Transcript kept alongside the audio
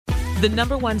The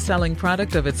 #1 selling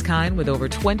product of its kind with over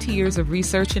 20 years of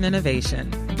research and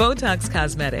innovation. Botox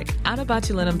Cosmetic, out of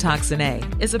botulinum toxin A,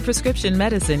 is a prescription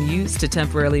medicine used to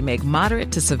temporarily make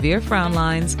moderate to severe frown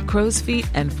lines, crow's feet,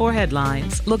 and forehead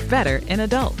lines look better in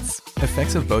adults.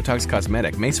 Effects of Botox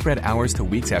Cosmetic may spread hours to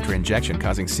weeks after injection,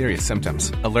 causing serious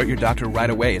symptoms. Alert your doctor right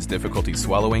away as difficulty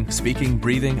swallowing, speaking,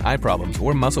 breathing, eye problems,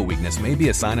 or muscle weakness may be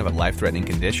a sign of a life-threatening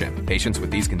condition. Patients with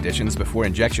these conditions before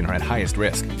injection are at highest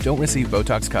risk. Don't receive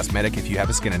Botox Cosmetic if you have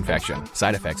a skin infection.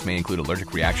 Side effects may include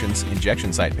allergic reactions,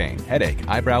 injection site pain, headache,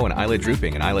 eyebrow and eyelid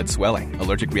drooping, and eyelid swelling.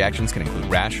 Allergic reactions can include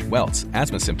rash, welts,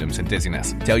 asthma symptoms, and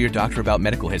dizziness. Tell your doctor about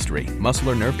medical history,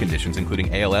 muscle or nerve conditions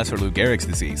including ALS or Lou Gehrig's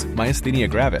disease, myasthenia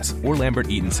gravis, or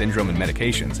Lambert-Eaton syndrome and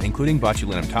medications, including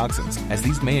botulinum toxins, as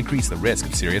these may increase the risk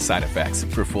of serious side effects.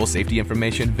 For full safety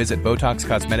information, visit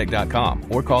BotoxCosmetic.com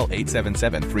or call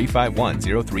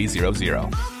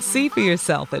 877-351-0300. See for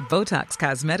yourself at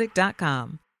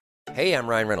BotoxCosmetic.com. Hey, I'm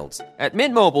Ryan Reynolds. At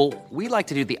Mint Mobile, we like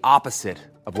to do the opposite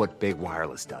of what Big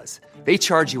Wireless does. They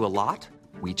charge you a lot,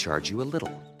 we charge you a little.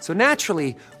 So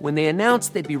naturally, when they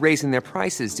announced they'd be raising their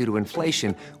prices due to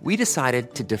inflation, we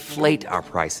decided to deflate our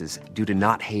prices due to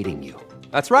not hating you.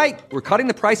 That's right. We're cutting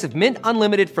the price of Mint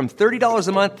Unlimited from $30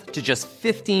 a month to just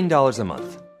 $15 a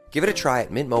month. Give it a try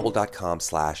at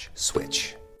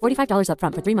mintmobile.com/switch. $45 up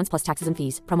front for 3 months plus taxes and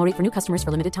fees. Promo rate for new customers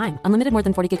for limited time. Unlimited more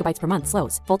than 40 gigabytes per month.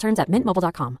 Slows full terms at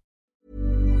mintmobile.com.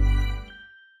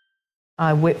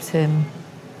 I whipped him,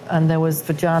 and there was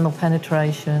vaginal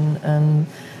penetration and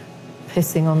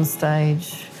pissing on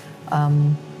stage.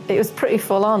 It was pretty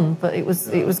full on, but it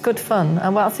was good fun.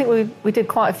 And well, I think we did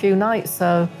quite a few nights,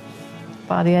 so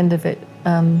by the end of it,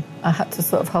 I had to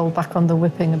sort of hold back on the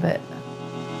whipping a bit.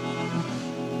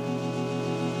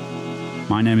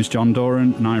 My name is John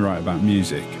Doran and I write about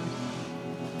music.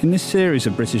 In this series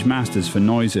of British Masters for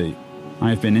Noisy, I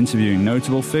have been interviewing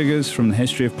notable figures from the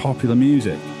history of popular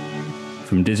music.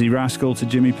 From Dizzy Rascal to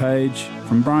Jimmy Page,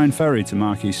 from Brian Ferry to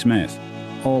Marquis Smith,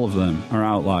 all of them are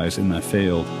outliers in their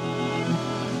field.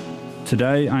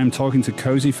 Today I am talking to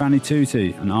Cosey Fanni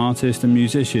Tutti, an artist and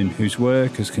musician whose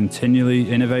work has continually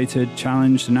innovated,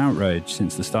 challenged and outraged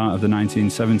since the start of the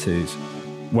 1970s.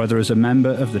 Whether as a member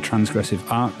of the transgressive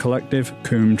art collective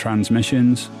Coombe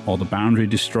Transmissions, or the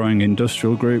boundary-destroying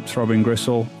industrial group Throbbing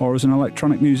Gristle, or as an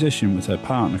electronic musician with her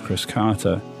partner Chris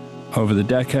Carter. Over the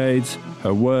decades,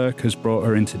 her work has brought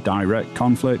her into direct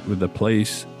conflict with the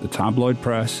police, the tabloid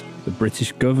press, the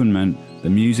British government, the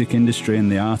music industry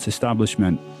and the art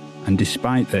establishment. And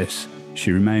despite this,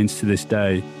 she remains to this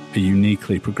day a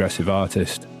uniquely progressive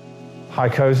artist. Hi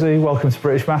Cosey, welcome to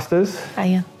British Masters.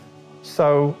 Hiya.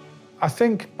 So, I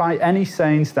think by any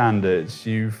sane standards,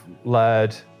 you've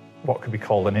led what could be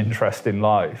called an interesting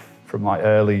life, from like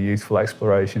early youthful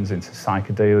explorations into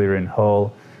psychedelia in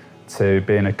Hull, to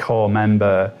being a core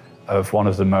member of one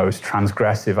of the most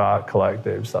transgressive art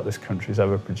collectives that this country's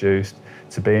ever produced,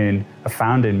 to being a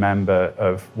founding member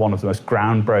of one of the most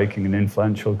groundbreaking and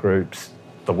influential groups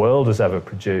the world has ever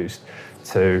produced,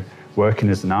 to working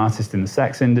as an artist in the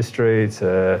sex industry,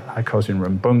 to causing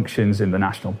rambunctions in the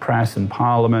national press and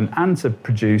parliament, and to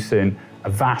producing a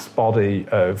vast body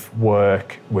of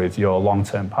work with your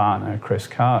long-term partner, Chris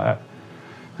Carter.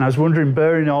 And I was wondering,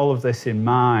 bearing all of this in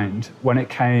mind, when it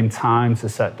came time to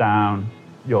set down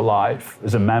your life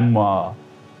as a memoir,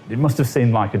 it must have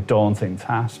seemed like a daunting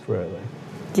task, really.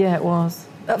 Yeah, it was.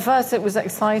 At first it was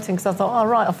exciting because I thought, oh,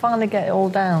 right, I'll finally get it all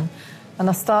down. And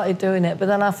I started doing it, but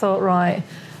then I thought, right,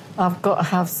 I've got to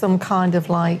have some kind of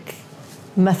like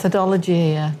methodology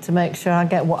here to make sure I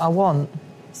get what I want.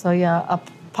 So yeah, I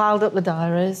piled up the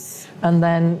diaries and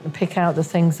then pick out the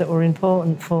things that were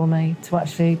important for me to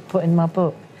actually put in my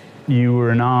book. You were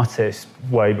an artist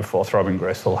way before Throbbing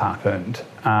Gristle happened,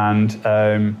 and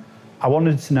I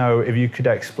wanted to know if you could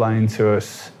explain to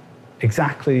us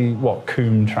exactly what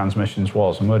Coombe Transmissions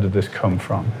was and where did this come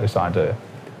from, this idea?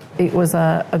 It was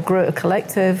a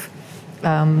collective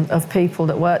of people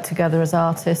that worked together as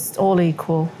artists, all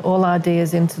equal, all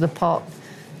ideas into the pot,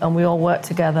 and we all worked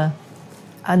together.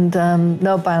 And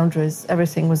no boundaries,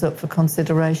 everything was up for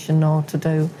consideration or to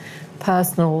do.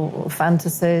 Personal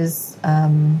fantasies,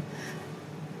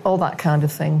 all that kind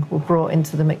of thing were brought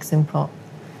into the mixing pot.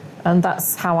 And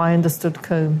that's how I understood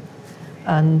Coombe.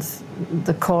 And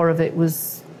the core of it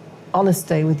was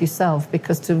honesty with yourself,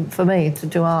 because for me, to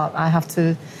do art, I have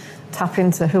to tap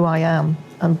into who I am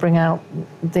and bring out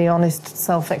the honest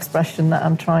self-expression that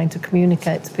I'm trying to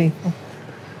communicate to people.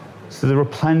 So there are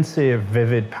plenty of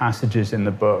vivid passages in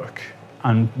the book,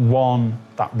 and one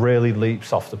that really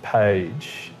leaps off the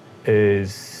page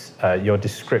is your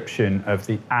description of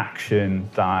the action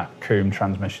that Coombe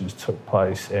Transmissions took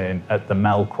place at the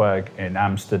Melkweg in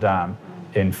Amsterdam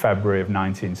in February of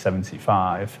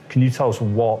 1975. Can you tell us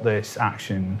what this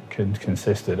action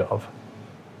consisted of?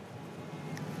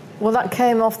 Well, that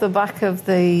came off the back of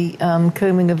the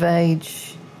Coming of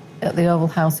Age at the Oval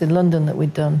House in London that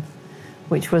we'd done,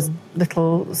 which was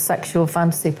little sexual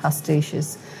fantasy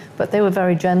pastiches. But they were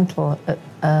very gentle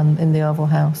in the Oval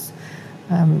House.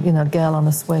 Girl on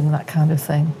a swing, that kind of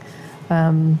thing.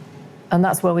 And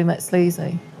that's where we met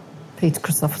Sleazy, Peter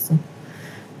Christopherson.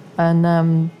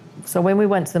 And so when we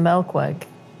went to the Melkweg,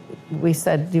 we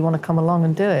said, do you want to come along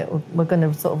and do it? We're going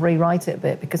to sort of rewrite it a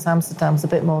bit because Amsterdam's a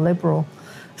bit more liberal.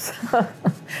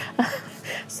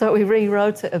 So we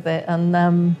rewrote it a bit,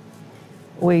 and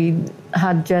we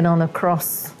had Jen on a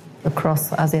cross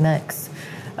as in X,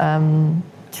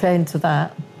 chained to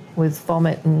that with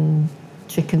vomit and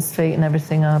chicken's feet and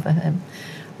everything over him.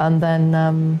 And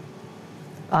then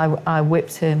I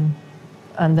whipped him,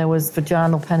 and there was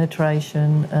vaginal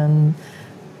penetration and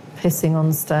pissing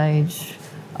on stage.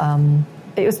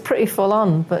 It was pretty full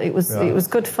on, but it was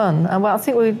good fun. And I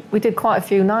think we did quite a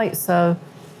few nights, so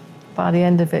by the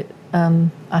end of it,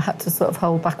 I had to sort of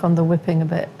hold back on the whipping a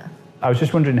bit. I was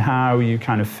just wondering how you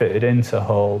kind of fitted into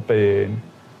Hull, being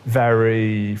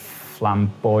very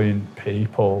flamboyant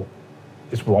people,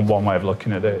 is one way of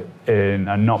looking at it, in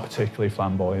a not particularly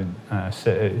flamboyant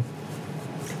city.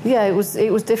 Yeah, it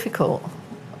was difficult,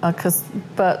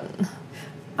 but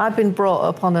I'd been brought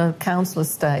up on a council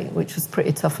estate, which was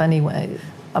pretty tough anyway.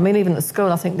 I mean, even at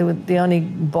school, I think the only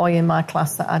boy in my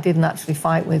class that I didn't actually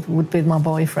fight with would be my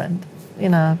boyfriend.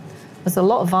 There's a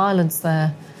lot of violence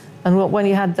there. And when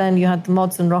you had the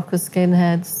mods and rockers,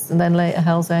 skinheads, and then later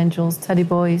Hells Angels, Teddy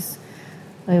Boys.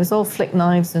 It was all flick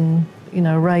knives and,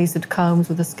 razored combs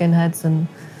with the skinheads and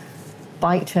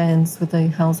bike chains with the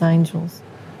Hells Angels.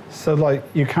 So,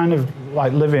 you kind of,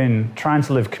 trying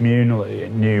to live communally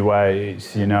in new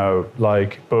ways,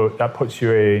 but that puts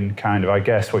you in kind of, I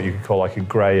guess, what you could call, a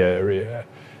grey area.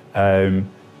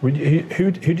 Who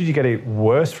did you get it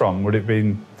worse from? Would it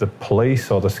be the police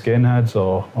or the skinheads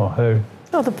or who?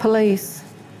 Oh, the police.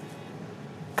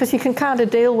 Because you can kind of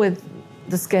deal with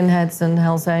the skinheads and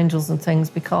Hells Angels and things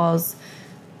because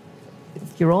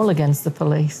you're all against the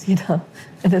police,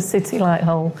 In a city like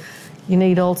Hull, you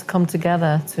need all to come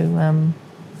together to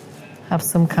have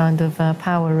some kind of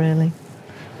power, really.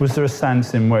 Was there a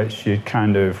sense in which you'd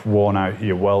kind of worn out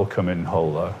your welcome in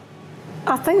Hull, though?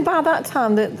 I think by that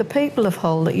time, the people of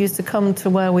Hull that used to come to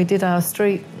where we did our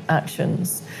street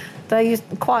actions, they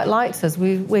quite liked us.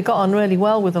 We got on really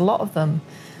well with a lot of them.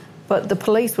 But the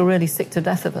police were really sick to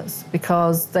death of us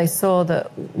because they saw that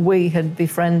we had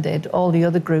befriended all the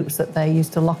other groups that they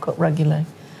used to lock up regularly,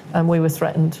 and we were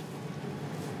threatened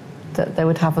that they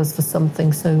would have us for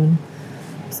something soon.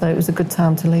 So it was a good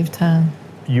time to leave town.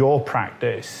 Your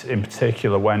practice, in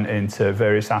particular, went into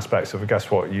various aspects of, I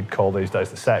guess, what you'd call these days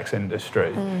the sex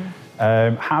industry.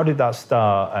 How did that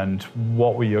start, and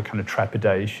what were your kind of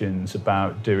trepidations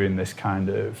about doing this kind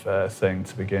of thing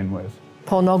to begin with?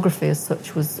 Pornography as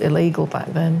such was illegal back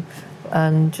then,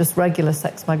 and just regular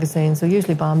sex magazines were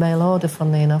usually by mail order,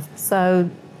 funnily enough. So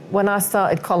when I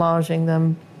started collaging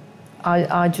them,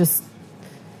 I just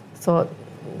thought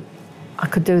I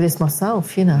could do this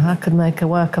myself, I could make a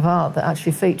work of art that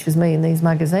actually features me in these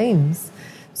magazines.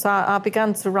 So I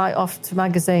began to write off to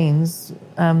magazines.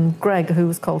 Greg, who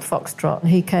was called Foxtrot,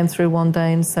 he came through one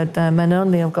day and said, Men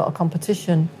Only, I've got a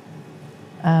competition.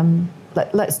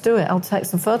 Let's do it. I'll take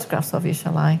some photographs of you,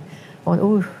 shall I? I went,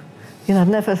 ooh,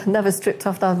 I've never stripped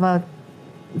off that.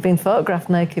 I've been photographed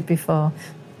naked before.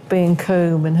 Being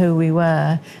Coombe and who we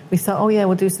were, we thought, oh yeah,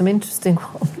 we'll do some interesting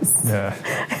ones. Yeah.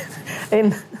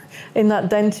 In that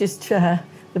dentist chair,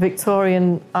 the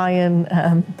Victorian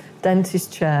iron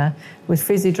dentist chair, with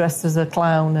Fizzy dressed as a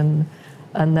clown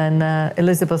and then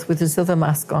Elizabeth with this other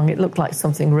mask on. It looked like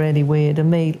something really weird, and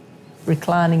me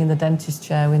reclining in the dentist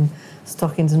chair in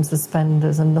stockings and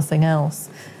suspenders and nothing else.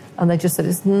 And they just said,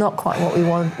 it's not quite what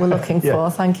we're looking for.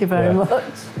 Thank you very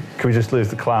much. Can we just lose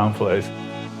the clown, please?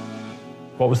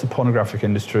 What was the pornographic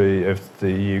industry of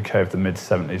the UK of the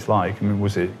mid-70s like? I mean,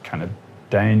 was it kind of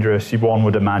dangerous? One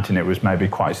would imagine it was maybe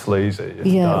quite sleazy.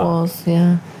 Yeah, it was,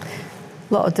 yeah.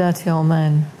 A lot of dirty old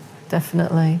men,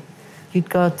 definitely. You'd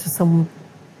go to some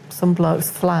bloke's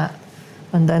flat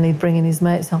and then he'd bring in his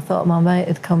mates. I thought my mate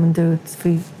would come and do a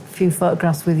few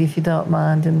photographs with you if you don't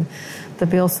mind, and they'd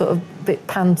be all sort of a bit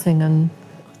panting, and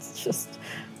it's just,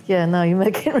 you're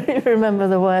making me remember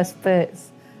the worst bits.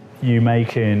 You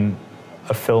making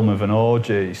a film of an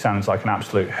orgy sounds like an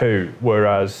absolute hoot,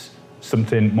 whereas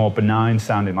something more benign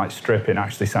sounding like stripping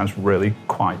actually sounds really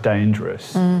quite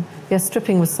dangerous. Yeah,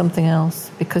 stripping was something else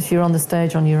because you're on the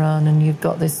stage on your own and you've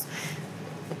got this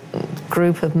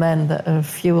group of men that are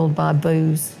fueled by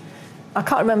booze. I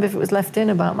can't remember if it was left in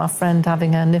about my friend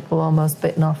having her nipple almost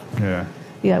bitten off. Yeah.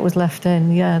 Yeah, it was left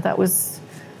in. Yeah, that was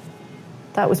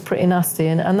pretty nasty.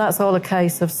 And that's all a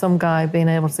case of some guy being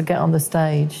able to get on the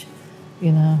stage,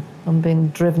 you know, and being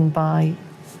driven by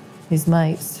his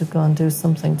mates to go and do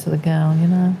something to the gown, you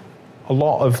know. A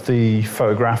lot of the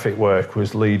photographic work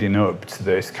was leading up to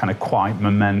this kind of quite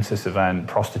momentous event,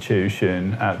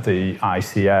 prostitution at the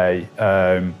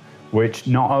ICA, which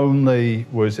not only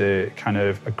was it kind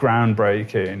of a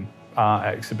groundbreaking art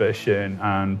exhibition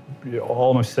and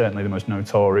almost certainly the most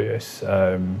notorious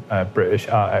British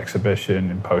art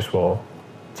exhibition in post-war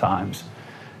times,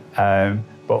 but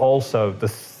also the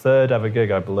third ever gig,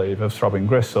 I believe, of Throbbing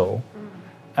Gristle.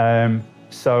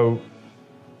 So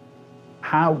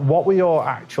what were your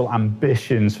actual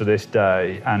ambitions for this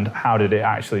day and how did it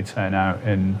actually turn out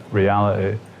in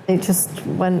reality? It just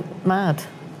went mad.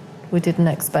 We didn't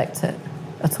expect it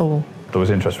at all. There was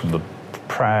interest from the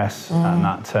press and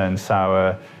that turned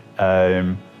sour.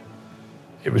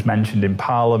 It was mentioned in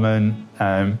Parliament.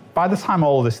 By the time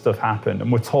all this stuff happened,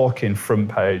 and we're talking front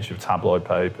page of tabloid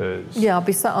papers. Yeah, I'll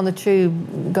be sat on the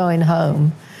tube going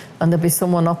home and there'll be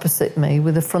someone opposite me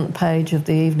with the front page of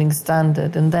the Evening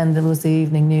Standard, and then there was the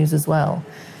Evening News as well.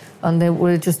 And they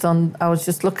were just I was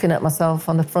just looking at myself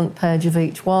on the front page of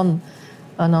each one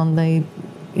and on the,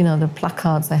 you know, the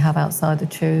placards they have outside the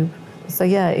tube. So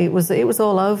yeah, it was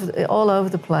all over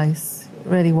the place. It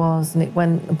really was, and it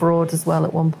went abroad as well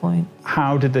at one point.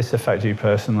 How did this affect you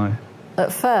personally?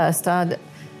 At first, I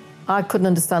couldn't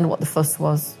understand what the fuss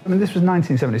was. I mean, this was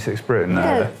 1976 Britain.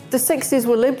 Yeah, the 60s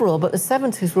were liberal, but the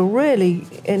 70s were really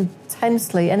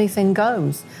intensely anything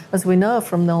goes, as we know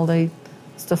from all the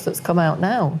stuff that's come out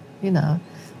now, you know.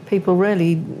 People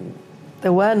really,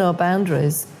 there were no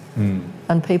boundaries,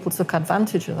 and people took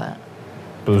advantage of that.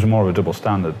 But there was more of a double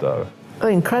standard, though. Oh,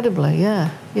 incredibly,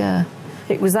 yeah.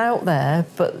 It was out there,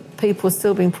 but people were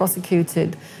still being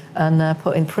prosecuted and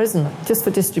put in prison just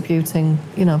for distributing,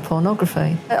 you know,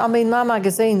 pornography. I mean, my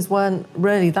magazines weren't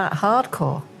really that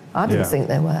hardcore. I didn't think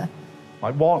they were.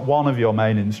 Like one of your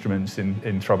main instruments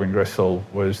in Throbbing Gristle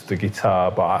was the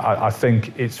guitar, but I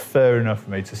think it's fair enough for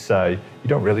me to say you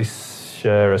don't really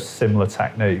share a similar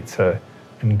technique to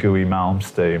Ngui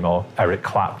Malmsteen or Eric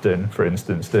Clapton, for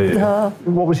instance, do you? No.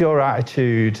 What was your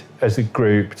attitude as a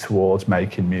group towards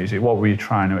making music? What were you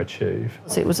trying to achieve?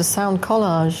 It was a sound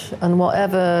collage, and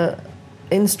whatever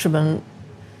instrument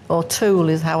or tool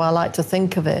is how I like to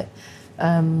think of it,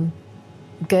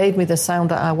 gave me the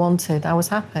sound that I wanted. I was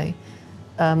happy.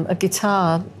 A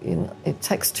guitar, you know, it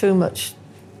takes too much.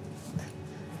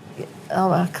 Oh,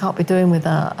 I can't be doing with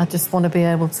that. I just want to be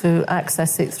able to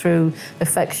access it through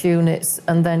effects units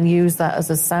and then use that as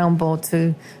a soundboard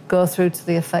to go through to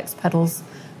the effects pedals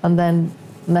and then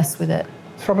mess with it.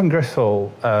 Throbbing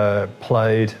Gristle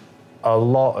played a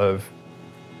lot of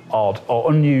odd or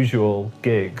unusual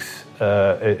gigs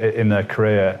in their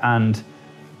career, and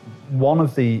one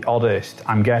of the oddest,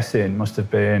 I'm guessing, must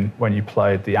have been when you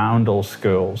played the Oundle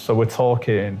School. So we're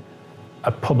talking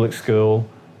a public school,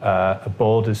 a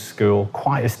boarders' school,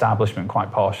 quite establishment,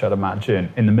 quite posh, I'd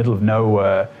imagine, in the middle of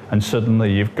nowhere, and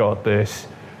suddenly you've got this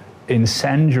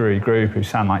incendiary group who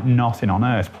sound like nothing on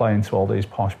earth playing to all these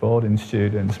posh boarding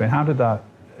students. I mean, how did that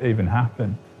even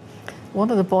happen?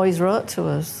 One of the boys wrote to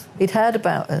us. He'd heard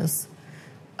about us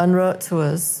and wrote to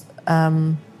us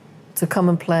to come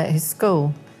and play at his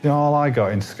school. You know, all I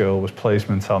got in school was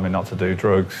policemen telling me not to do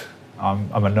drugs.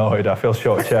 I'm annoyed. I feel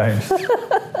shortchanged.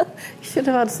 You should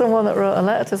have had someone that wrote a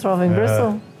letter to Throbbing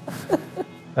Gristle.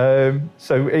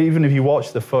 So even if you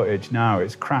watch the footage now,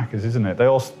 it's crackers, isn't it? They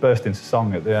all burst into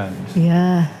song at the end.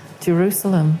 Yeah,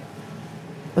 Jerusalem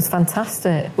was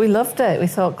fantastic. We loved it. We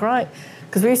thought, great,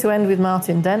 because we used to end with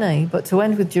Martin Denny, but to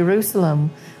end with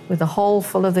Jerusalem, with a hall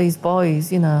full of these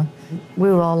boys, you know, we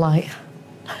were all like,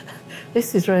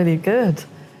 this is really good.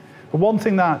 But one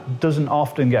thing that doesn't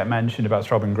often get mentioned about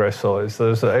Throbbing Gristle is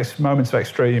there's moments of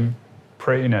extreme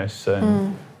prettiness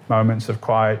and moments of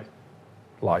quite,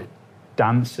 like,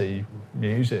 dancey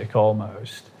music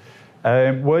almost.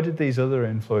 Where did these other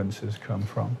influences come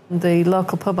from? The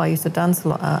local pub I used to dance a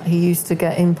lot at, he used to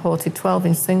get imported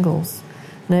 12-inch singles,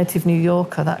 Native New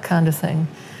Yorker, that kind of thing.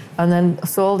 And then,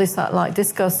 so all this, like,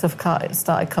 disco stuff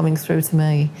started coming through to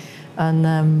me. And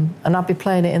I'd be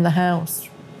playing it in the house,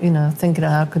 you know, thinking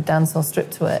of how I could dance or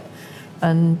strip to it.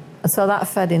 And so that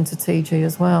fed into TG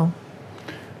as well.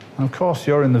 And of course,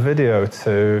 you're in the video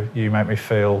to You Make Me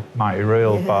Feel Mighty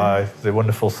Real by the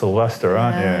wonderful Sylvester,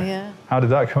 aren't you? Yeah. How did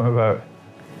that come about?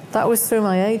 That was through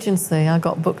my agency. I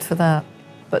got booked for that.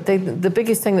 But the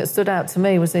biggest thing that stood out to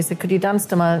me was they said, could you dance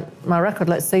to my record?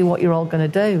 Let's see what you're all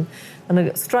going to do.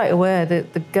 And straight away,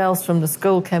 the girls from the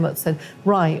school came up and said,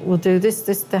 right, we'll do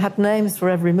this. They had names for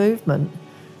every movement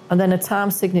and then a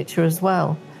time signature as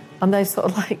well. And they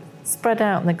sort of like spread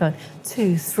out and they're going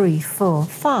 2, 3, 4,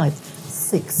 5,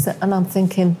 6, 7. And I'm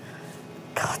thinking,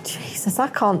 God, Jesus, I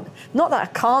can't... Not that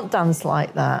I can't dance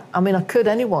like that. I mean, I could,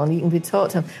 anyone, you can be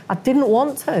taught to. I didn't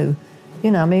want to.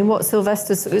 You know, I mean, what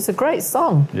Sylvester's... It's a great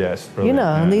song. Yes, brilliant. You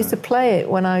know, and they used to play it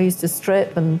when I used to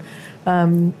strip and a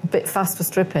bit fast for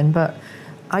stripping, but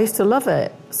I used to love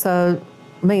it. So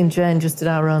me and Jane just did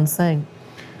our own thing.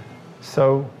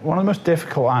 So one of the most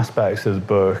difficult aspects of the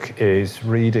book is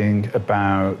reading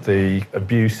about the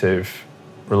abusive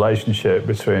relationship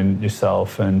between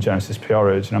yourself and Genesis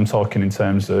P-Orridge, and I'm talking in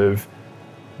terms of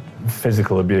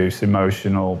physical abuse,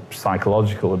 emotional,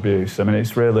 psychological abuse. I mean,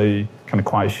 it's really kind of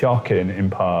quite shocking in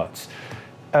parts.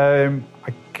 I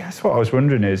guess what I was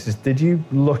wondering is did you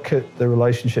look at the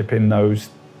relationship in those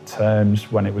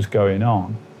terms when it was going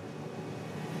on?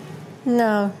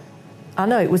 No. I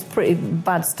know it was pretty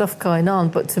bad stuff going on,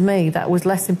 but to me that was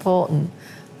less important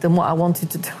than what I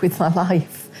wanted to do with my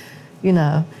life, you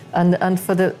know. And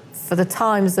for the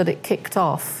times that it kicked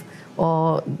off,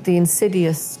 or the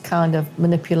insidious kind of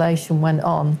manipulation went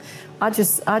on, I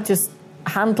just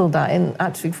handled that and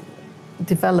actually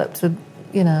developed a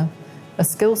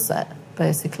skill set,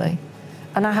 basically.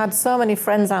 And I had so many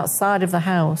friends outside of the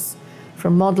house,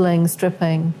 from modelling,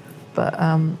 stripping, but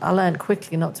I learned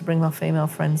quickly not to bring my female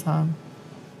friends home.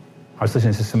 I was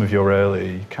listening to some of your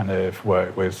early kind of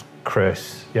work with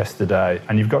Chris yesterday,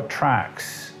 and you've got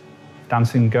tracks,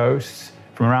 Dancing Ghosts,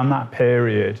 from around that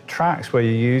period, tracks where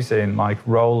you're using like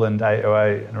Roland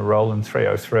 808 and a Roland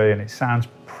 303, and it sounds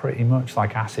pretty much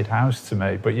like acid house to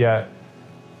me, but yet,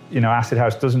 you know, acid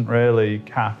house doesn't really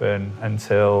happen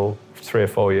until 3 or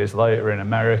 4 years later in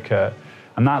America,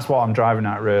 and that's what I'm driving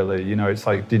at really. You know, it's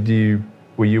like,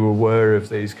 were you aware of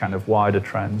these kind of wider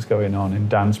trends going on in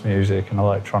dance music and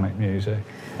electronic music?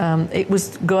 It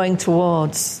was going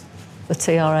towards the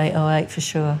TR-808 for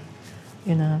sure,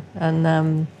 you know,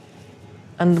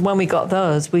 and when we got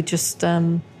those, we just,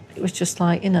 it was just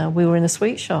like, you know, we were in a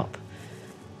sweet shop,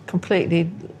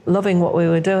 completely loving what we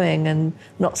were doing and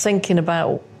not thinking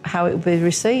about how it would be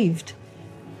received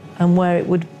and where it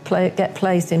would get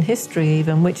placed in history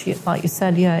even, which, like you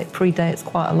said, yeah, it predates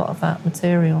quite a lot of that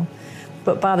material.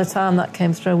 But by the time that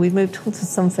came through, we moved on to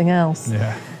something else.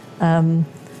 Yeah.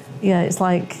 Yeah, it's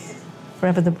like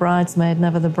forever the bridesmaid,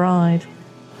 never the bride.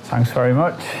 Thanks very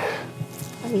much.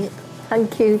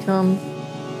 Thank you, John.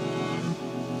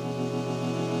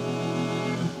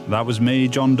 That was me,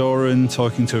 John Doran,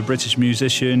 talking to a British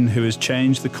musician who has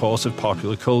changed the course of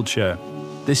popular culture.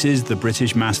 This is the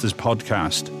British Masters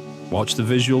podcast. Watch the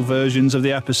visual versions of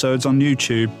the episodes on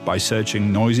YouTube by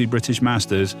searching Noisy British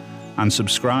Masters and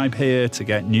subscribe here to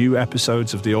get new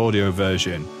episodes of the audio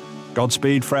version.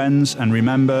 Godspeed, friends, and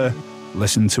remember,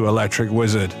 listen to Electric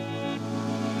Wizard.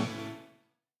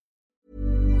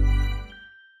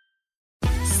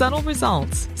 Subtle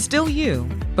results, still you,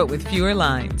 but with fewer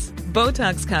lines.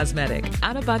 Botox Cosmetic,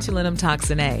 out of botulinum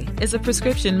toxin A, is a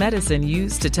prescription medicine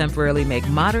used to temporarily make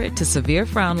moderate to severe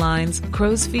frown lines,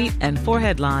 crow's feet, and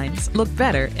forehead lines look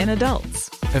better in adults.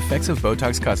 Effects of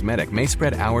Botox Cosmetic may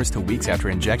spread hours to weeks after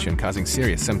injection, causing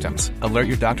serious symptoms. Alert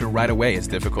your doctor right away as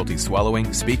difficulty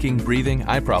swallowing, speaking, breathing,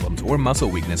 eye problems, or muscle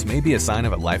weakness may be a sign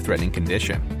of a life-threatening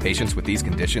condition. Patients with these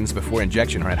conditions before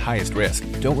injection are at highest risk.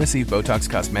 Don't receive Botox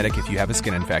Cosmetic if you have a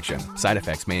skin infection. Side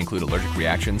effects may include allergic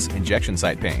reactions, injection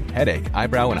site pain, headache,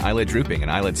 eyebrow and eyelid drooping,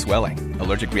 and eyelid swelling.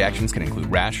 Allergic reactions can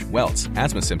include rash, welts,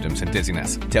 asthma symptoms, and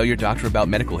dizziness. Tell your doctor about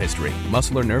medical history,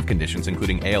 muscle or nerve conditions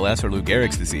including ALS or Lou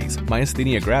Gehrig's disease,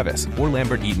 myasthenia gravis, or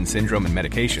Lambert-Eaton syndrome, and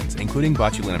medications, including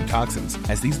botulinum toxins,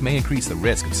 as these may increase the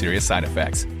risk of serious side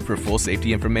effects. For full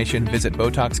safety information, visit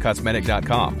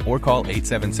BotoxCosmetic.com or call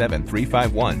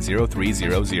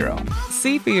 877-351-0300.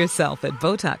 See for yourself at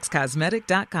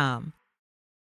BotoxCosmetic.com.